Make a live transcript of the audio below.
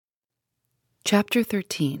Chapter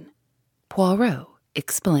 13. Poirot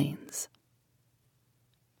Explains.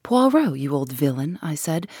 "Poirot, you old villain," I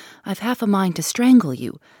said, "I've half a mind to strangle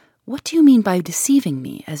you. What do you mean by deceiving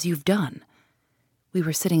me, as you've done?" We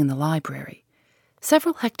were sitting in the library.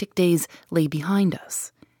 Several hectic days lay behind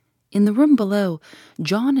us. In the room below,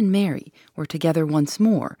 John and Mary were together once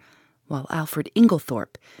more, while Alfred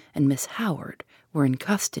Inglethorpe and Miss Howard were in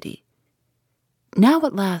custody. Now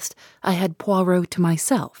at last I had Poirot to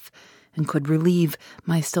myself, and could relieve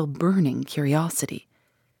my still burning curiosity.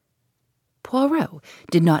 Poirot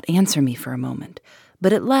did not answer me for a moment,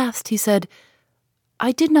 but at last he said,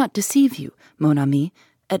 "I did not deceive you, mon ami.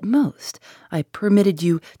 At most, I permitted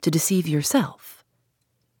you to deceive yourself."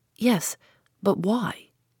 "Yes, but why?"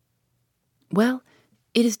 "Well,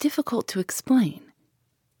 it is difficult to explain.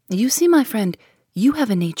 You see, my friend, you have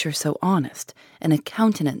a nature so honest, and a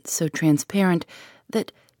countenance so transparent,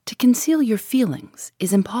 that to conceal your feelings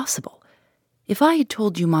is impossible. If I had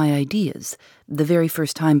told you my ideas, the very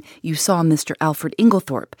first time you saw Mr. Alfred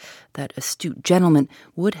Inglethorpe, that astute gentleman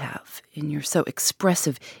would have, in your so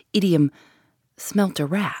expressive idiom, smelt a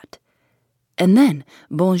rat. And then,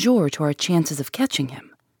 bonjour to our chances of catching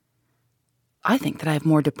him. I think that I have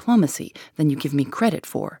more diplomacy than you give me credit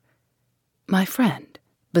for." "My friend,"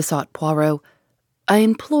 besought Poirot, "I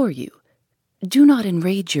implore you, do not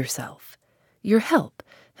enrage yourself. Your help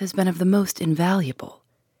has been of the most invaluable.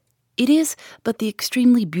 It is but the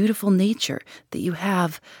extremely beautiful nature that you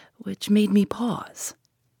have which made me pause."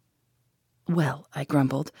 "Well," I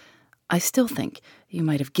grumbled, "I still think you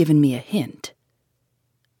might have given me a hint."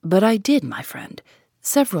 "But I did, my friend,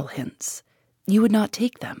 several hints. You would not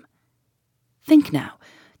take them. Think now,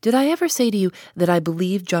 did I ever say to you that I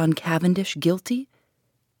believed John Cavendish guilty?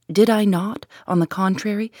 Did I not, on the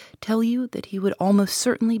contrary, tell you that he would almost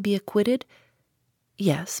certainly be acquitted?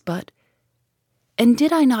 Yes, but... And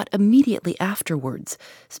did I not immediately afterwards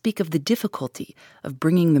speak of the difficulty of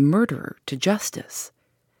bringing the murderer to justice?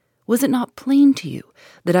 Was it not plain to you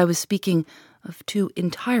that I was speaking of two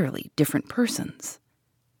entirely different persons?"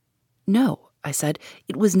 "No," I said,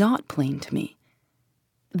 "it was not plain to me."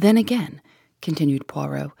 "Then again," continued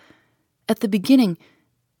Poirot, "at the beginning,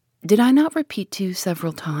 did I not repeat to you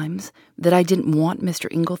several times that I didn't want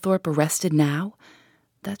Mr. Inglethorpe arrested now?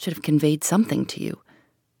 That should have conveyed something to you.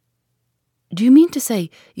 Do you mean to say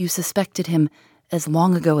you suspected him as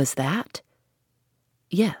long ago as that?"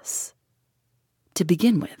 "Yes. To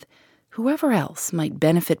begin with, whoever else might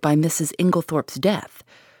benefit by Mrs. Inglethorpe's death,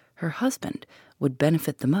 her husband would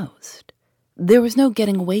benefit the most. There was no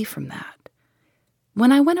getting away from that.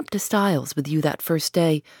 When I went up to Styles with you that first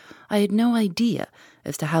day, I had no idea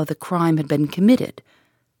as to how the crime had been committed,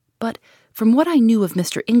 but from what I knew of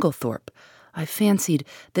Mr. Inglethorpe, I fancied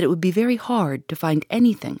that it would be very hard to find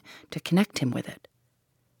anything to connect him with it.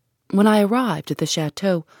 When I arrived at the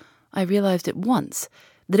chateau, I realized at once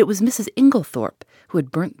that it was Mrs. Inglethorpe who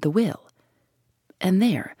had burnt the will. And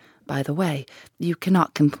there, by the way, you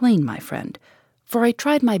cannot complain, my friend, for I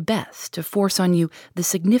tried my best to force on you the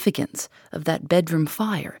significance of that bedroom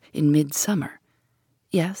fire in midsummer."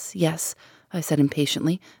 Yes, I said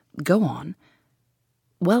impatiently. "Go on."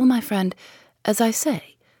 "Well, my friend, as I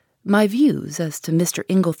say, my views as to Mr.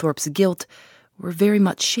 Inglethorpe's guilt were very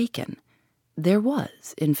much shaken. There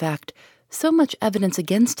was, in fact, so much evidence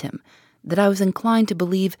against him that I was inclined to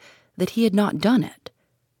believe that he had not done it."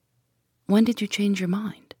 "When did you change your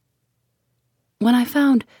mind?" "When I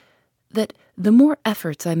found that the more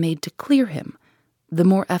efforts I made to clear him, the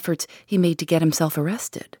more efforts he made to get himself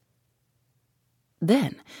arrested.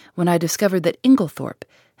 Then, when I discovered that Inglethorpe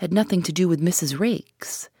had nothing to do with Mrs.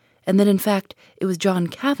 Raikes, and that in fact it was John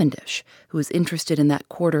Cavendish who was interested in that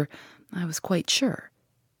quarter, I was quite sure."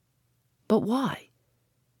 "But why?"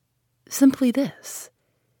 "Simply this.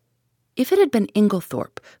 If it had been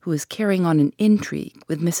Inglethorpe who was carrying on an intrigue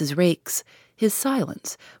with Mrs. Raikes, his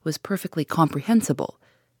silence was perfectly comprehensible.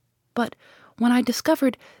 But when I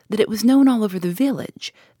discovered that it was known all over the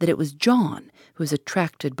village that it was John who was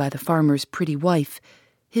attracted by the farmer's pretty wife,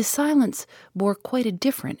 his silence bore quite a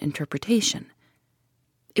different interpretation.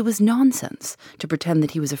 It was nonsense to pretend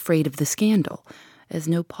that he was afraid of the scandal, as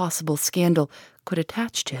no possible scandal could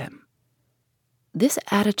attach to him. This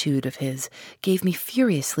attitude of his gave me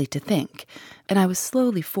furiously to think, and I was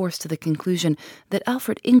slowly forced to the conclusion that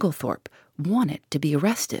Alfred Inglethorpe wanted to be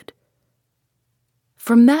arrested.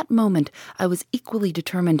 From that moment I was equally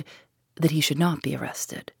determined that he should not be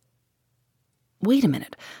arrested." "Wait a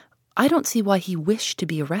minute. I don't see why he wished to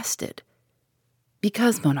be arrested."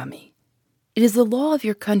 "Because, mon ami, it is the law of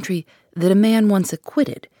your country that a man once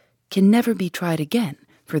acquitted can never be tried again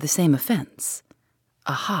for the same offense.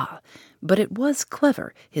 Aha, but it was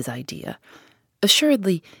clever, his idea.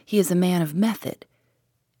 Assuredly, he is a man of method.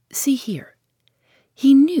 See here.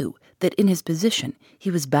 He knew that in his position he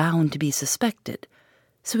was bound to be suspected,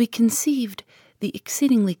 so he conceived the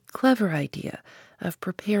exceedingly clever idea of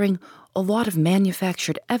preparing a lot of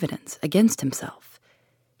manufactured evidence against himself.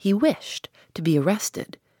 He wished to be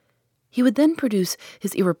arrested. He would then produce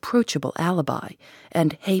his irreproachable alibi,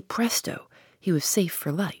 and hey presto, he was safe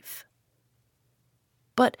for life.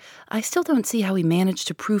 But I still don't see how he managed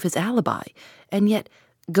to prove his alibi, and yet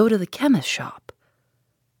go to the chemist's shop.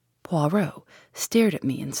 Poirot stared at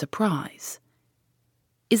me in surprise.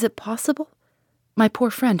 Is it possible? My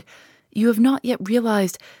poor friend, you have not yet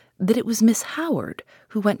realized that it was Miss Howard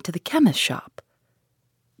who went to the chemist's shop.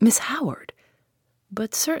 Miss Howard?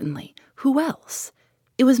 But certainly, who else?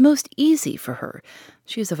 It was most easy for her.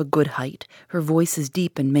 She is of a good height, her voice is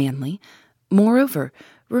deep and manly. Moreover,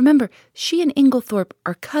 remember, she and Inglethorpe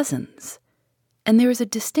are cousins, and there is a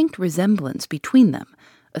distinct resemblance between them,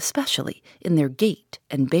 especially in their gait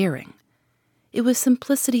and bearing. It was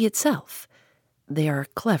simplicity itself. They are a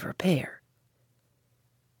clever pair.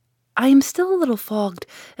 I am still a little fogged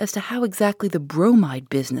as to how exactly the bromide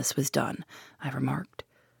business was done, I remarked.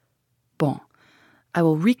 Bon, I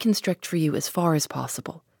will reconstruct for you as far as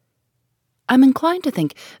possible. I'm inclined to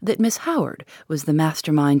think that Miss Howard was the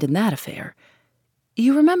mastermind in that affair.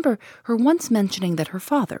 You remember her once mentioning that her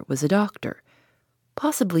father was a doctor.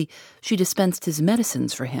 Possibly she dispensed his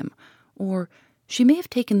medicines for him, or she may have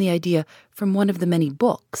taken the idea from one of the many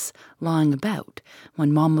books lying about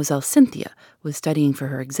when Mademoiselle Cynthia was studying for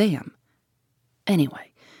her exam.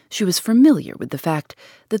 Anyway, she was familiar with the fact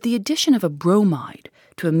that the addition of a bromide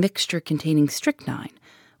to a mixture containing strychnine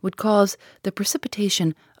would cause the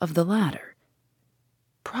precipitation of the latter.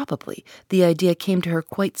 Probably the idea came to her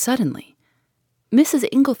quite suddenly. Mrs.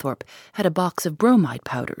 Inglethorpe had a box of bromide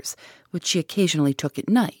powders, which she occasionally took at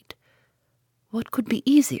night. What could be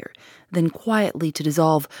easier than quietly to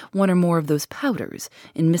dissolve one or more of those powders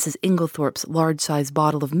in Mrs. Inglethorpe's large-sized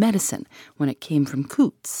bottle of medicine when it came from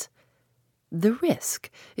Coutts? The risk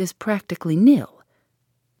is practically nil.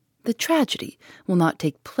 The tragedy will not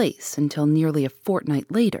take place until nearly a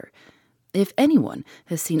fortnight later. If anyone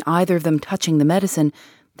has seen either of them touching the medicine,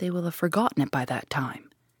 they will have forgotten it by that time.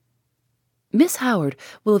 Miss Howard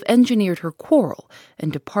will have engineered her quarrel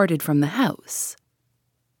and departed from the house.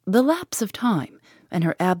 The lapse of time and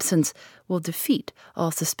her absence will defeat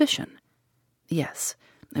all suspicion. Yes,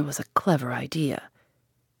 it was a clever idea.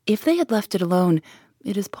 If they had left it alone,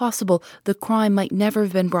 it is possible the crime might never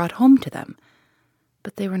have been brought home to them.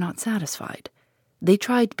 But they were not satisfied. They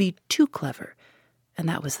tried to be too clever, and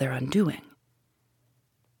that was their undoing.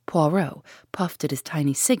 Poirot puffed at his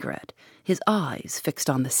tiny cigarette, his eyes fixed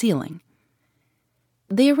on the ceiling.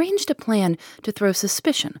 They arranged a plan to throw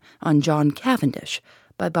suspicion on John Cavendish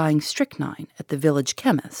by buying strychnine at the village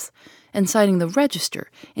chemist's and signing the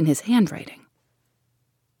register in his handwriting.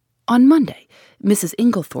 On Monday, Mrs.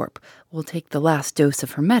 Inglethorpe will take the last dose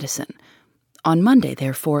of her medicine. On Monday,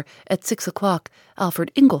 therefore, at 6 o'clock,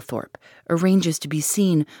 Alfred Inglethorpe arranges to be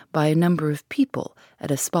seen by a number of people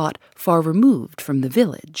at a spot far removed from the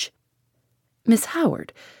village. Miss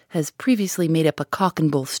Howard has previously made up a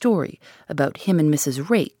cock-and-bull story about him and Mrs.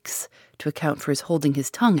 Raikes to account for his holding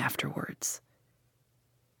his tongue afterwards.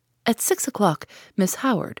 At 6 o'clock, Miss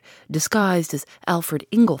Howard, disguised as Alfred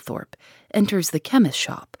Inglethorpe, enters the chemist's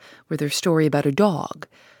shop where their story about a dog,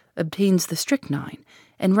 obtains the strychnine,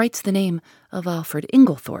 and writes the name of Alfred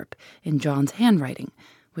Inglethorpe in John's handwriting,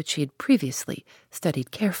 which she had previously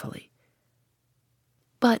studied carefully.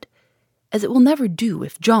 But, as it will never do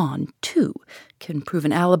if John, too, can prove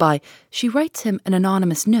an alibi, she writes him an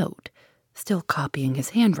anonymous note, still copying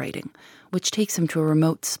his handwriting, which takes him to a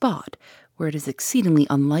remote spot where it is exceedingly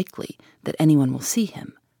unlikely that anyone will see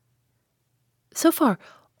him. So far,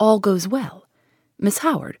 all goes well. Miss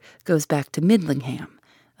Howard goes back to Midlingham.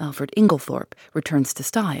 Alfred Inglethorpe returns to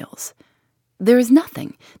Styles. There is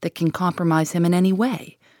nothing that can compromise him in any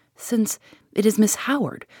way, since it is Miss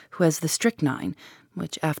Howard who has the strychnine,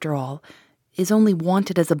 which, after all, is only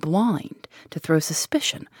wanted as a blind to throw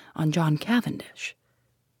suspicion on John Cavendish.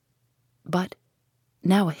 But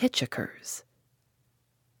now a hitch occurs.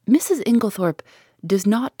 Mrs. Inglethorpe does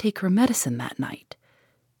not take her medicine that night.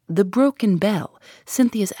 The broken bell,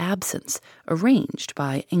 Cynthia's absence, arranged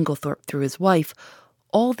by Inglethorpe through his wife,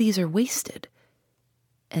 all these are wasted.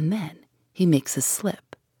 And then he makes his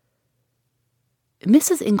slip.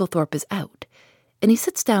 Mrs. Inglethorpe is out, and he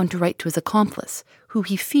sits down to write to his accomplice, who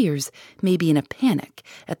he fears may be in a panic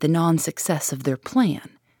at the non-success of their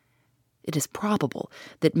plan. It is probable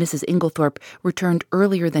that Mrs. Inglethorpe returned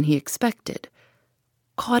earlier than he expected.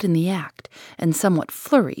 Caught in the act, and somewhat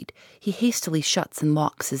flurried, he hastily shuts and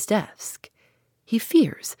locks his desk. He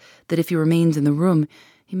fears that if he remains in the room,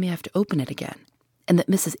 he may have to open it again, and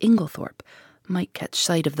that Mrs. Inglethorpe might catch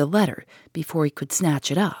sight of the letter before he could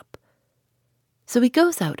snatch it up. So he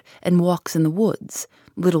goes out and walks in the woods,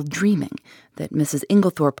 little dreaming that Mrs.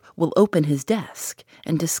 Inglethorpe will open his desk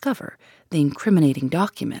and discover the incriminating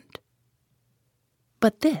document.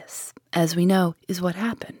 But this, as we know, is what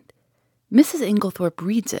happened. Mrs. Inglethorpe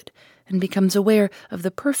reads it and becomes aware of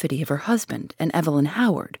the perfidy of her husband and Evelyn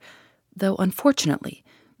Howard, though unfortunately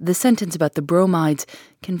the sentence about the bromides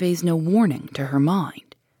conveys no warning to her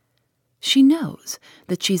mind. She knows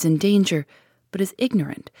that she's in danger, but is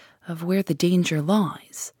ignorant of where the danger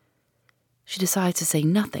lies. She decides to say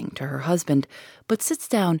nothing to her husband, but sits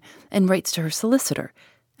down and writes to her solicitor,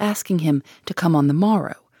 asking him to come on the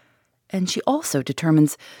morrow, and she also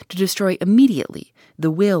determines to destroy immediately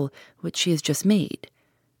the will which she has just made.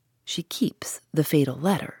 She keeps the fatal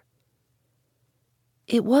letter.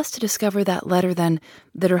 It was to discover that letter, then,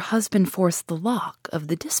 that her husband forced the lock of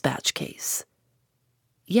the dispatch case.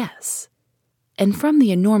 Yes, and from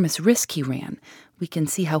the enormous risk he ran, we can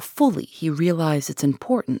see how fully he realized its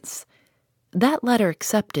importance. That letter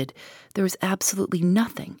accepted, there was absolutely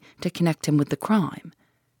nothing to connect him with the crime.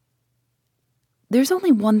 There's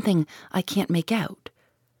only one thing I can't make out.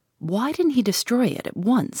 Why didn't he destroy it at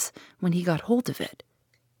once when he got hold of it?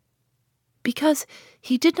 Because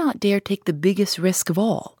he did not dare take the biggest risk of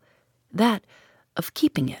all, that of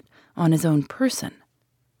keeping it on his own person.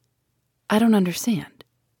 I don't understand.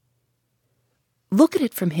 Look at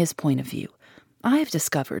it from his point of view. I have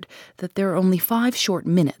discovered that there are only 5 short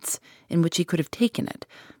minutes in which he could have taken it,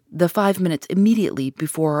 the 5 minutes immediately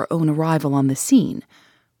before our own arrival on the scene,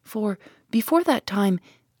 for before that time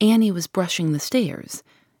Annie was brushing the stairs,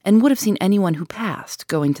 and would have seen anyone who passed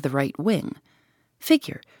going to the right wing.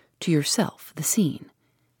 Figure to yourself the scene.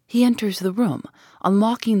 He enters the room,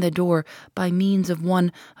 unlocking the door by means of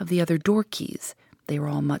one of the other door keys. They were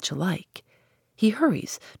all much alike. He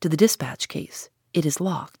hurries to the dispatch case. It is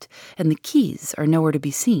locked, and the keys are nowhere to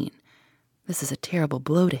be seen. This is a terrible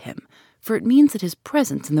blow to him, for it means that his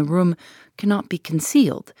presence in the room cannot be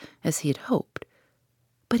concealed, as he had hoped.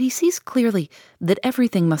 But he sees clearly that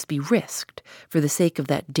everything must be risked for the sake of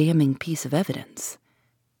that damning piece of evidence.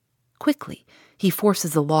 Quickly, he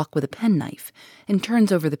forces the lock with a penknife and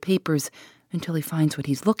turns over the papers until he finds what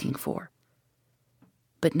he's looking for.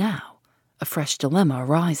 But now, a fresh dilemma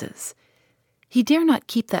arises. He dare not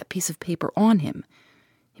keep that piece of paper on him.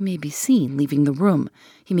 He may be seen leaving the room.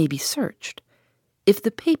 He may be searched. If the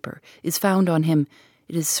paper is found on him,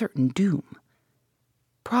 it is certain doom.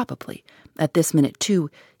 Probably, at this minute, too,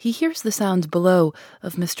 he hears the sounds below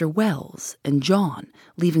of Mr. Wells and John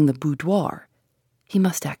leaving the boudoir. He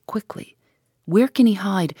must act quickly. Where can he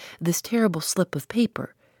hide this terrible slip of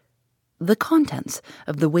paper? The contents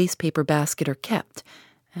of the waste-paper basket are kept,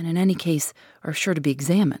 and in any case are sure to be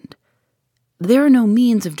examined. There are no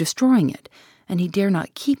means of destroying it, and he dare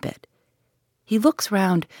not keep it. He looks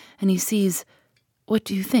round, and he sees— What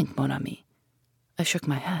do you think, mon ami? I shook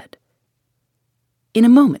my head. In a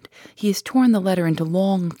moment, he has torn the letter into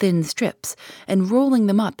long, thin strips, and rolling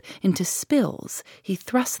them up into spills, he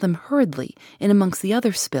thrusts them hurriedly in amongst the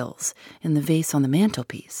other spills in the vase on the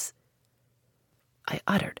mantelpiece. I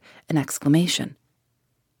uttered an exclamation.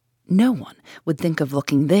 No one would think of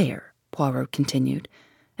looking there, Poirot continued,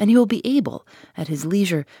 and he will be able, at his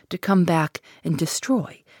leisure, to come back and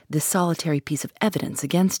destroy this solitary piece of evidence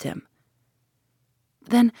against him.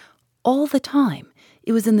 Then, all the time,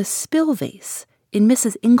 it was in the spill vase, in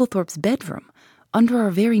Mrs. Inglethorpe's bedroom, under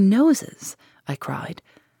our very noses, I cried.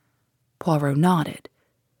 Poirot nodded.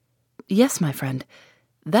 Yes, my friend,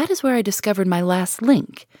 that is where I discovered my last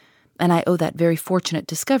link, and I owe that very fortunate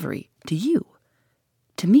discovery to you.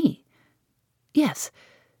 To me. Yes,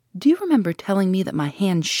 do you remember telling me that my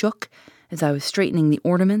hand shook as I was straightening the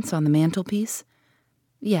ornaments on the mantelpiece?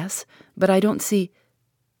 Yes, but I don't see—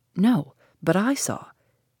 No, but I saw.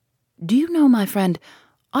 Do you know, my friend,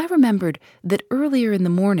 I remembered that earlier in the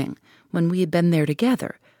morning, when we had been there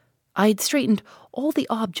together, I had straightened all the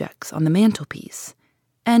objects on the mantelpiece,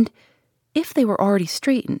 and if they were already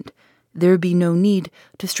straightened, there would be no need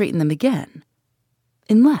to straighten them again,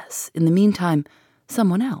 unless, in the meantime,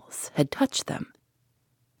 someone else had touched them.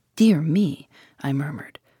 Dear me, I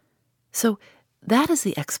murmured. So that is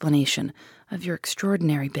the explanation of your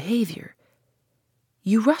extraordinary behavior.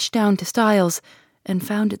 You rushed down to Styles and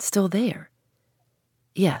found it still there.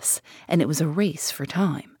 Yes, and it was a race for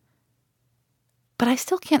time. But I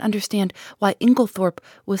still can't understand why Inglethorpe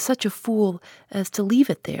was such a fool as to leave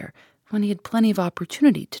it there when he had plenty of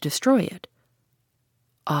opportunity to destroy it.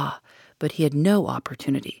 Ah, but he had no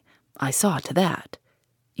opportunity. I saw to that.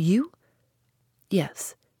 You?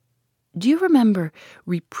 Yes. Do you remember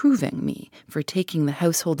reproving me for taking the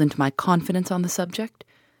household into my confidence on the subject?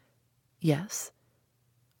 Yes.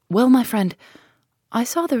 Well, my friend, I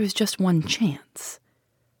saw there was just one chance.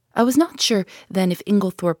 I was not sure then if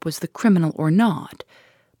Inglethorpe was the criminal or not,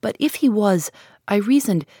 but if he was, I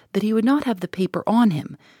reasoned that he would not have the paper on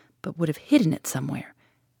him, but would have hidden it somewhere,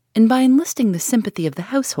 and by enlisting the sympathy of the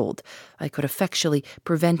household, I could effectually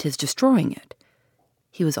prevent his destroying it.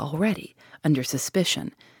 He was already under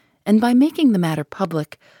suspicion, and by making the matter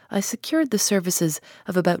public, I secured the services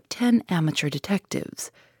of about 10 amateur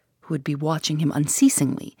detectives, who would be watching him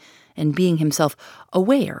unceasingly, and being himself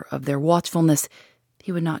aware of their watchfulness,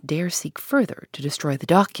 he would not dare seek further to destroy the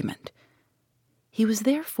document. He was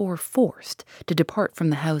therefore forced to depart from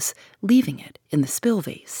the house, leaving it in the spill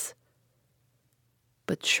vase.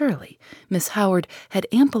 But surely Miss Howard had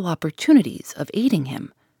ample opportunities of aiding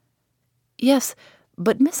him. Yes,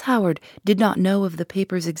 but Miss Howard did not know of the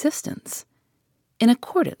paper's existence. In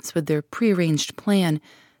accordance with their prearranged plan,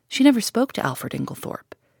 she never spoke to Alfred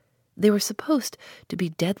Inglethorpe. They were supposed to be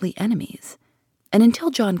deadly enemies, and until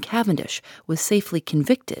John Cavendish was safely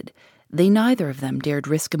convicted, they neither of them dared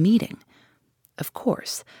risk a meeting. Of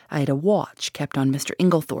course, I had a watch kept on Mr.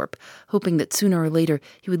 Inglethorpe, hoping that sooner or later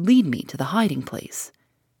he would lead me to the hiding place.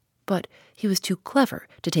 But he was too clever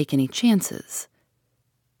to take any chances.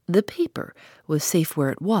 The paper was safe where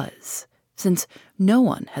it was. Since no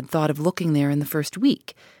one had thought of looking there in the first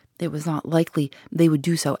week, it was not likely they would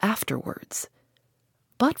do so afterwards.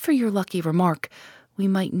 But for your lucky remark, we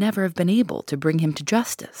might never have been able to bring him to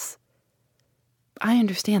justice. I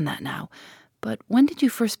understand that now, but when did you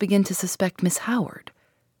first begin to suspect Miss Howard?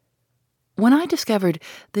 When I discovered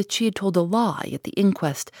that she had told a lie at the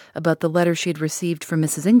inquest about the letter she had received from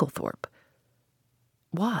Mrs. Inglethorpe.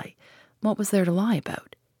 Why? What was there to lie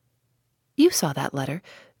about? You saw that letter.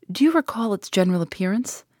 Do you recall its general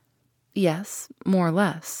appearance? Yes, more or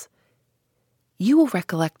less. You will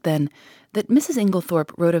recollect, then, that Mrs.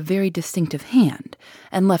 Inglethorpe wrote a very distinctive hand,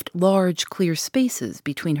 and left large, clear spaces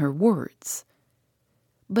between her words.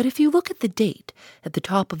 But if you look at the date at the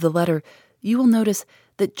top of the letter, you will notice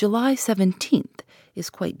that July 17th is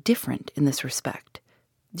quite different in this respect.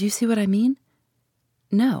 Do you see what I mean?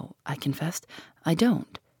 No, I confessed, I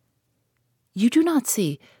don't. You do not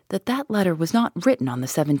see that that letter was not written on the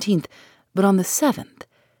 17th, but on the 7th,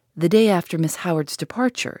 the day after Miss Howard's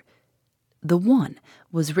departure. The 1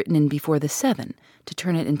 was written in before the 7 to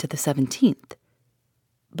turn it into the 17th.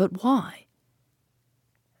 But why?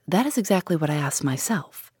 That is exactly what I asked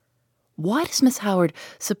myself. Why does Miss Howard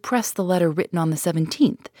suppress the letter written on the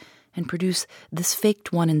 17th and produce this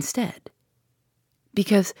faked one instead?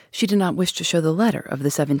 Because she did not wish to show the letter of the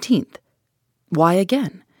 17th. Why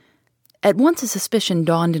again? At once a suspicion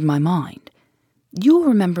dawned in my mind. You will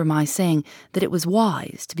remember my saying that it was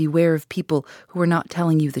wise to beware of people who were not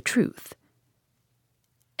telling you the truth.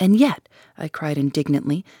 And yet, I cried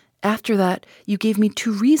indignantly, after that you gave me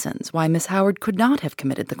 2 reasons why Miss Howard could not have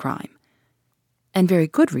committed the crime. And very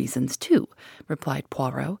good reasons, too, replied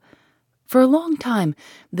Poirot. For a long time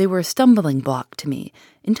they were a stumbling block to me,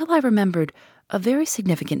 until I remembered a very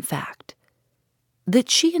significant fact, that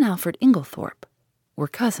she and Alfred Inglethorpe were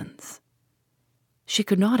cousins. She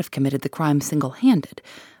could not have committed the crime single-handed,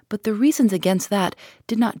 but the reasons against that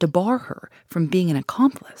did not debar her from being an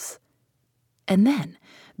accomplice. And then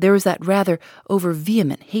there was that rather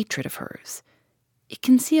over-vehement hatred of hers. It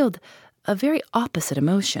concealed a very opposite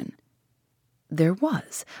emotion. There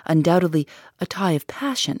was undoubtedly a tie of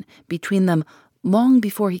passion between them long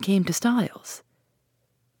before he came to Styles.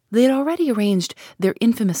 They had already arranged their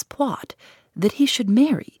infamous plot that he should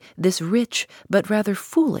marry this rich but rather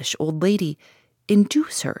foolish old lady,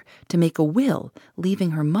 induce her to make a will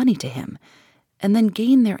leaving her money to him, and then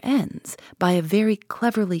gain their ends by a very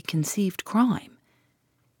cleverly conceived crime.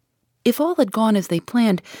 If all had gone as they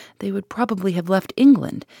planned, they would probably have left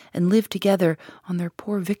England and lived together on their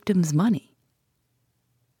poor victim's money.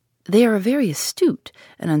 They are a very astute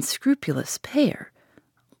and unscrupulous pair.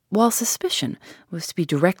 While suspicion was to be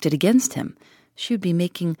directed against him, she would be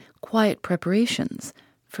making quiet preparations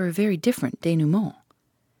for a very different denouement.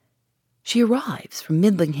 She arrives from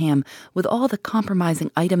Midlingham with all the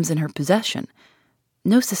compromising items in her possession.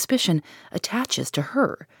 No suspicion attaches to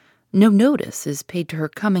her. No notice is paid to her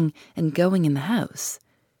coming and going in the house.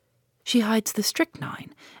 She hides the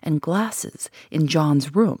strychnine and glasses in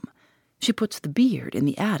John's room. She puts the beard in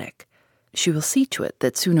the attic. She will see to it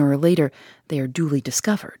that sooner or later they are duly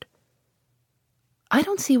discovered. I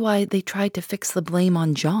don't see why they tried to fix the blame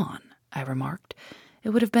on John, I remarked. it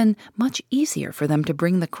would have been much easier for them to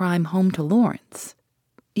bring the crime home to Lawrence.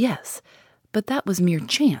 Yes, but that was mere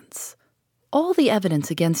chance. All the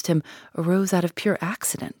evidence against him arose out of pure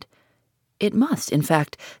accident. It must, in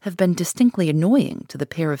fact, have been distinctly annoying to the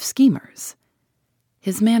pair of schemers.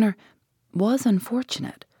 His manner was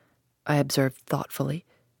unfortunate, I observed thoughtfully.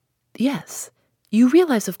 Yes, you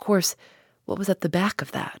realize, of course, what was at the back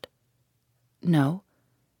of that. No.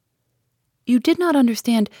 You did not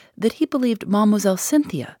understand that he believed Mademoiselle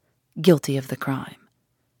Cynthia guilty of the crime.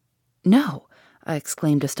 No, I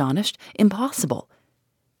exclaimed, astonished. Impossible.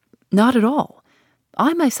 Not at all.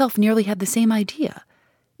 I myself nearly had the same idea.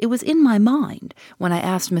 It was in my mind when I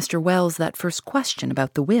asked Mr. Wells that first question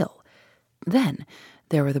about the will. Then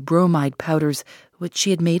there were the bromide powders which she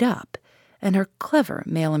had made up, and her clever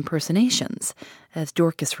male impersonations, as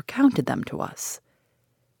Dorcas recounted them to us.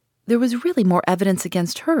 There was really more evidence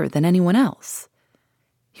against her than anyone else.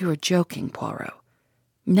 You are joking, Poirot.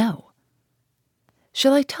 No.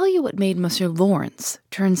 Shall I tell you what made Monsieur Lawrence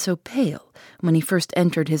turn so pale when he first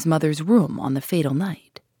entered his mother's room on the fatal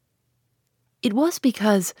night? It was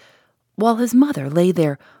because, while his mother lay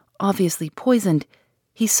there, obviously poisoned,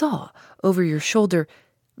 he saw, over your shoulder,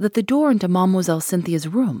 that the door into Mademoiselle Cynthia's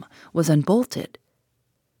room was unbolted.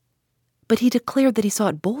 But he declared that he saw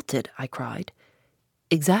it bolted, I cried.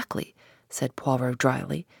 Exactly, said Poirot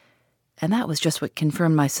dryly, and that was just what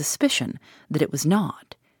confirmed my suspicion that it was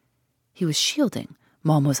not. He was shielding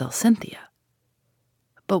Mademoiselle Cynthia.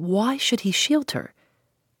 But why should he shield her?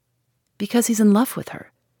 Because he's in love with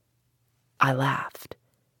her. I laughed.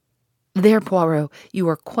 There, Poirot, you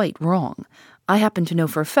are quite wrong. I happen to know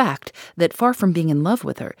for a fact that far from being in love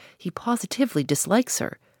with her, he positively dislikes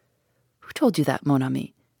her. Who told you that, mon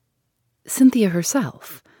ami? Cynthia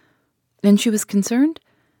herself. And she was concerned?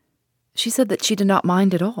 She said that she did not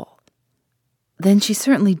mind at all. Then she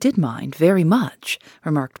certainly did mind, very much,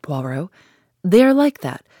 remarked Poirot. They are like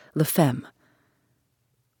that, les femmes.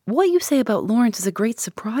 What you say about Lawrence is a great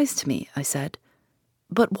surprise to me, I said.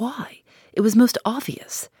 But why? It was most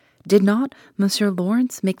obvious. Did not Monsieur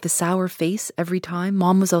Lawrence make the sour face every time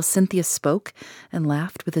Mademoiselle Cynthia spoke and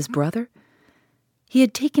laughed with his brother? He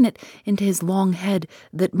had taken it into his long head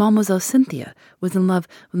that Mademoiselle Cynthia was in love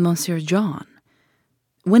with Monsieur John.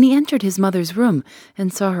 When he entered his mother's room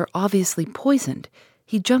and saw her obviously poisoned,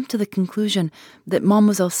 he jumped to the conclusion that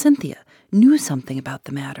Mademoiselle Cynthia knew something about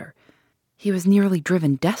the matter. He was nearly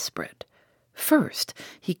driven desperate. First,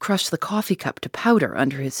 he crushed the coffee cup to powder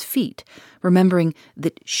under his feet, remembering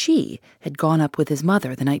that she had gone up with his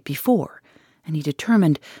mother the night before, and he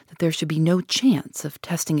determined that there should be no chance of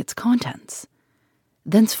testing its contents.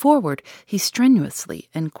 Thenceforward, he strenuously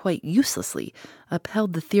and quite uselessly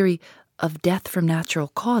upheld the theory of death from natural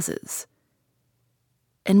causes.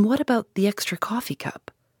 And what about the extra coffee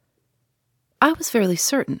cup? I was fairly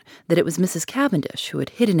certain that it was Mrs. Cavendish who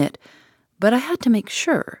had hidden it, but I had to make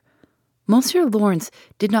sure. Monsieur Lawrence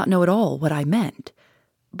did not know at all what I meant,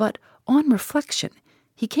 but on reflection,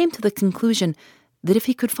 he came to the conclusion that if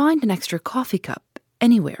he could find an extra coffee cup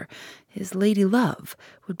anywhere, his lady love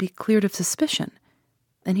would be cleared of suspicion,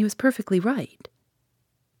 and he was perfectly right.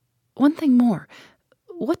 One thing more,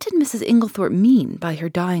 what did Mrs. Inglethorpe mean by her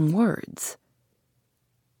dying words?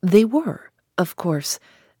 They were, of course,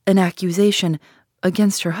 an accusation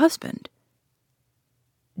against her husband.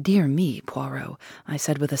 Dear me, Poirot, I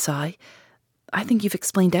said with a sigh, I think you've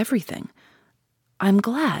explained everything. I'm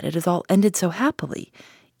glad it has all ended so happily.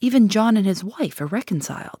 Even John and his wife are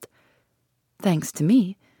reconciled. Thanks to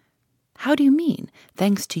me. How do you mean,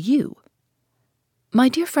 thanks to you? My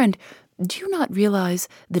dear friend, do you not realize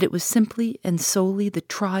that it was simply and solely the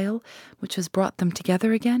trial which has brought them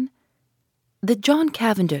together again? That John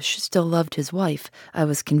Cavendish still loved his wife, I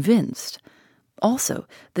was convinced. Also,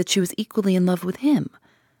 that she was equally in love with him.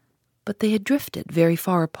 But they had drifted very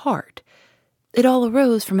far apart. It all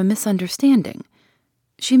arose from a misunderstanding.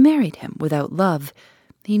 She married him without love.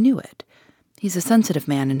 He knew it. He's a sensitive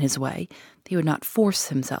man in his way. He would not force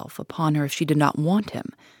himself upon her if she did not want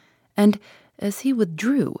him. And as he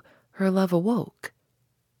withdrew, her love awoke.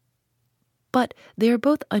 But they are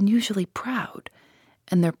both unusually proud,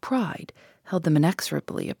 and their pride held them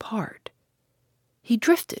inexorably apart. He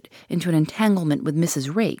drifted into an entanglement with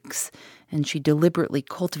Mrs. Raikes, and she deliberately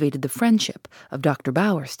cultivated the friendship of Dr.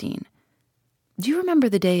 Bauerstein. Do you remember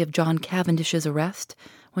the day of John Cavendish's arrest,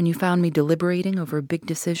 when you found me deliberating over a big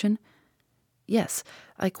decision? Yes,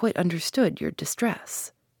 I quite understood your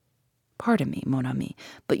distress. Pardon me, mon ami,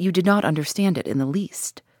 but you did not understand it in the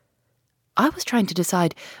least. I was trying to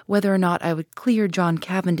decide whether or not I would clear John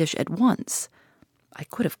Cavendish at once. I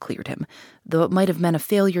could have cleared him, though it might have meant a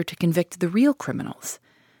failure to convict the real criminals.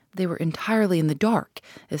 They were entirely in the dark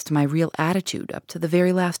as to my real attitude up to the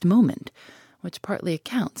very last moment, which partly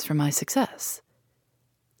accounts for my success.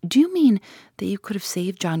 Do you mean that you could have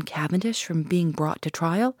saved John Cavendish from being brought to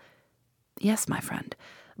trial? Yes, my friend,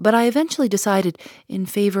 but I eventually decided in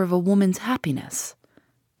favor of a woman's happiness.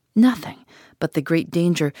 Nothing but the great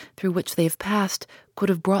danger through which they have passed could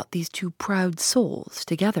have brought these two proud souls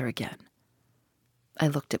together again. I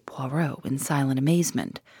looked at Poirot in silent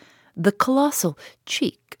amazement. The colossal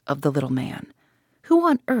cheek of the little man. Who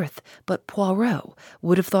on earth but Poirot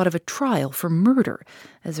would have thought of a trial for murder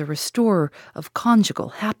as a restorer of conjugal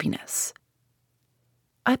happiness?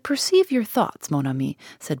 I perceive your thoughts, mon ami,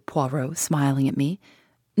 said Poirot, smiling at me.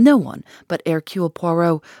 No one but Hercule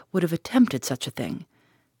Poirot would have attempted such a thing.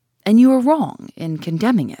 And you are wrong in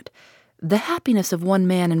condemning it. The happiness of one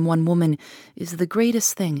man and one woman is the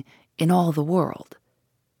greatest thing in all the world.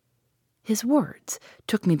 His words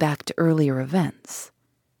took me back to earlier events.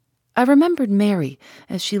 I remembered Mary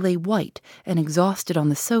as she lay white and exhausted on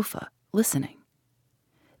the sofa, listening.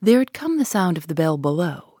 There had come the sound of the bell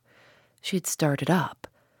below. She had started up.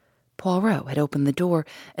 Poirot had opened the door,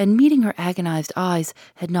 and meeting her agonized eyes,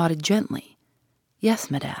 had nodded gently. Yes,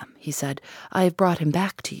 madame, he said, I have brought him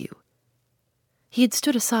back to you. He had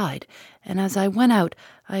stood aside, and as I went out,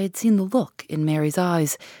 I had seen the look in Mary's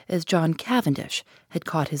eyes as John Cavendish had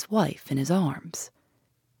caught his wife in his arms.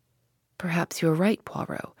 Perhaps you are right,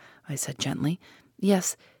 Poirot, I said gently.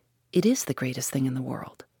 Yes, it is the greatest thing in the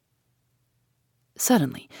world.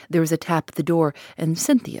 Suddenly, there was a tap at the door, and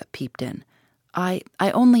Cynthia peeped in. I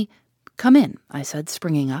only— Come in, I said,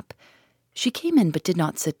 springing up. She came in but did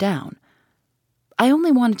not sit down. I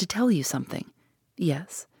only wanted to tell you something.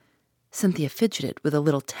 Yes. Cynthia fidgeted with a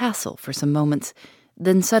little tassel for some moments,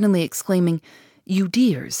 then suddenly exclaiming, You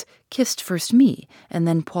dears, kissed first me, and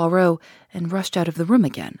then Poirot, and rushed out of the room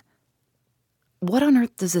again. What on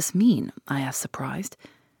earth does this mean? I asked, surprised.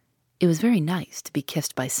 It was very nice to be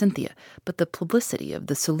kissed by Cynthia, but the publicity of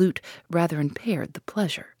the salute rather impaired the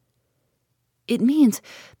pleasure. It means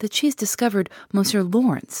that she's discovered Monsieur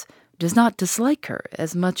Lawrence does not dislike her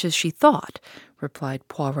as much as she thought, replied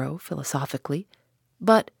Poirot philosophically.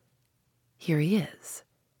 But here he is.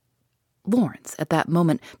 Lawrence at that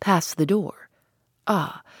moment passed the door.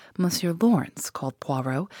 Ah, Monsieur Lawrence, called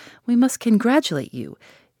Poirot, we must congratulate you.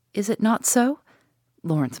 Is it not so?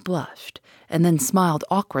 Lawrence blushed, and then smiled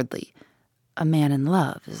awkwardly. A man in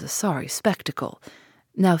love is a sorry spectacle.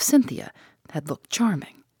 Now Cynthia had looked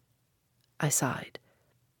charming. I sighed.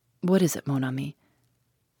 What is it, mon ami?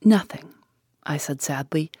 Nothing, I said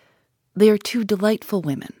sadly. They are two delightful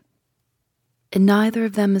women. And neither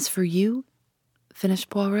of them is for you? Finished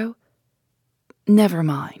Poirot. Never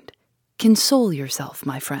mind. Console yourself,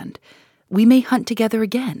 my friend. We may hunt together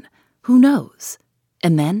again. Who knows?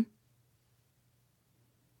 And then?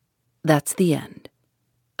 That's the end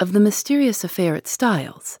of The Mysterious Affair at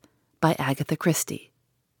Styles by Agatha Christie.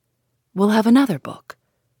 We'll have another book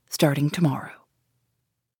starting tomorrow.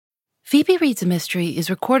 Phoebe Reads a Mystery is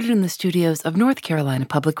recorded in the studios of North Carolina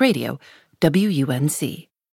Public Radio, WUNC.